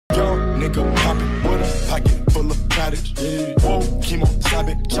nigga poppin' with a pocket full of cottage. Whoa, chemo, stop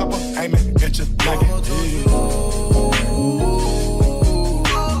it, chopper, aiming at your nugget.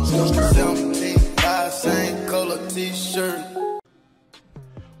 75, same color t-shirt.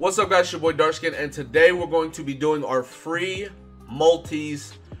 What's up, guys? It's your boy Darkskin, and today we're going to be doing our free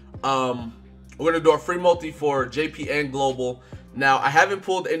multis. We're gonna do our free multi for JP and Global. Now, I haven't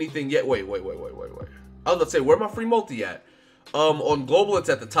pulled anything yet. Wait. I was about to say, where my free multi at? On Global, it's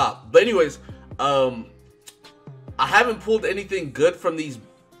at the top. But anyways, I haven't pulled anything good from these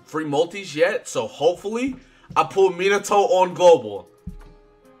free multis yet. So hopefully, I pull Minato on Global.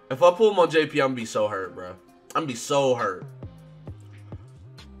 If I pull him on JP, I'm gonna be so hurt, bro. I'm gonna be so hurt.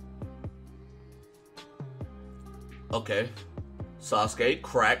 Okay. Sasuke,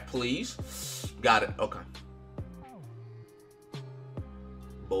 crack, please. Got it. Okay.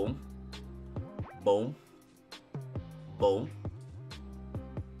 Boom. Boom. Boom.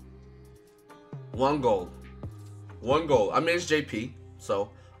 One gold. One gold. I mean, it's JP.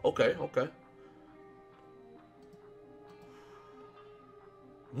 So, okay.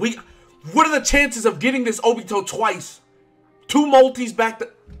 What are the chances of getting this Obito twice? Two multis back to...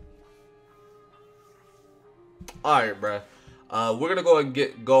 Alright, bruh. We're gonna go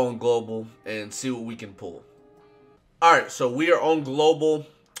and go on Global and see what we can pull. Alright, so we are on Global,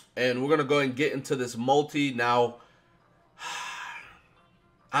 and we're gonna go and get into this multi. Now,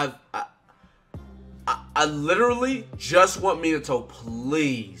 I literally just want Minato,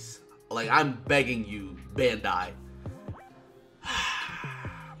 please. Like, I'm begging you, Bandai.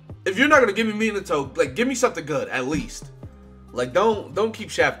 If you're not gonna give me Minato, like, give me something good, at least. Like, don't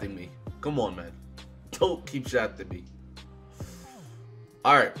keep shafting me. Come on, man. Don't keep shafting me.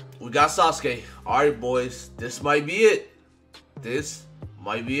 Alright, we got Sasuke. Alright, boys. This might be it. This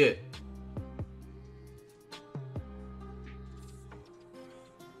might be it.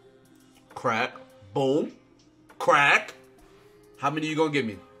 Crack. Boom. Crack. How many you gonna give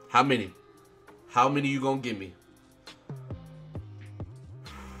me? How many? How many you gonna give me?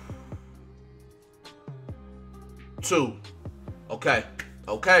 Two. Okay.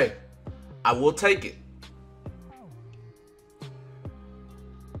 Okay. I will take it.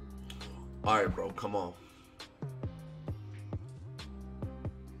 Alright, bro. Come on.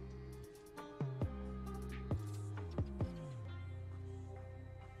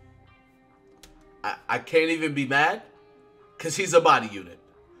 I can't even be mad because he's a body unit.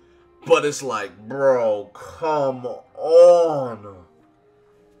 But it's like, bro, come on.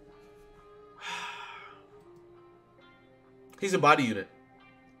 He's a body unit.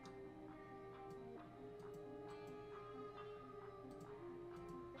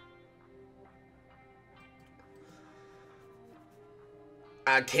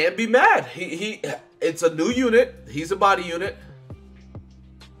 I can't be mad. It's a new unit. He's a body unit.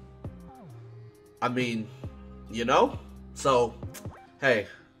 I mean, you know? So, hey,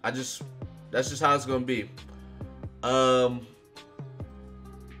 that's just how it's gonna be. Let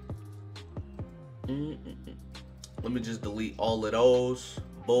me just delete all of those.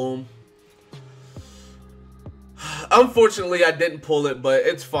 Boom. Unfortunately, I didn't pull it, but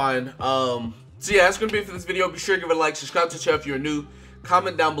it's fine. So yeah, that's gonna be it for this video. Be sure to give it a like, subscribe to the channel if you're new.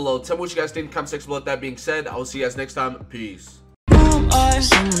 Comment down below. Tell me what you guys think in the comment section below. With that being said, I will see you guys next time. Peace.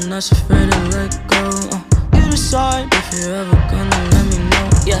 Someone that's afraid to let go. You decide if you're ever gonna let me know.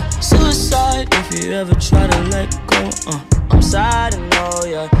 Yeah, suicide if you ever try to let go. I'm sad, I know,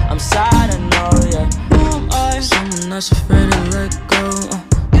 yeah. I'm sad, I know, yeah. Who am I? Someone that's afraid to let go.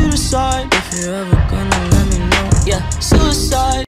 You decide if you're ever gonna let me know. Yeah, suicide.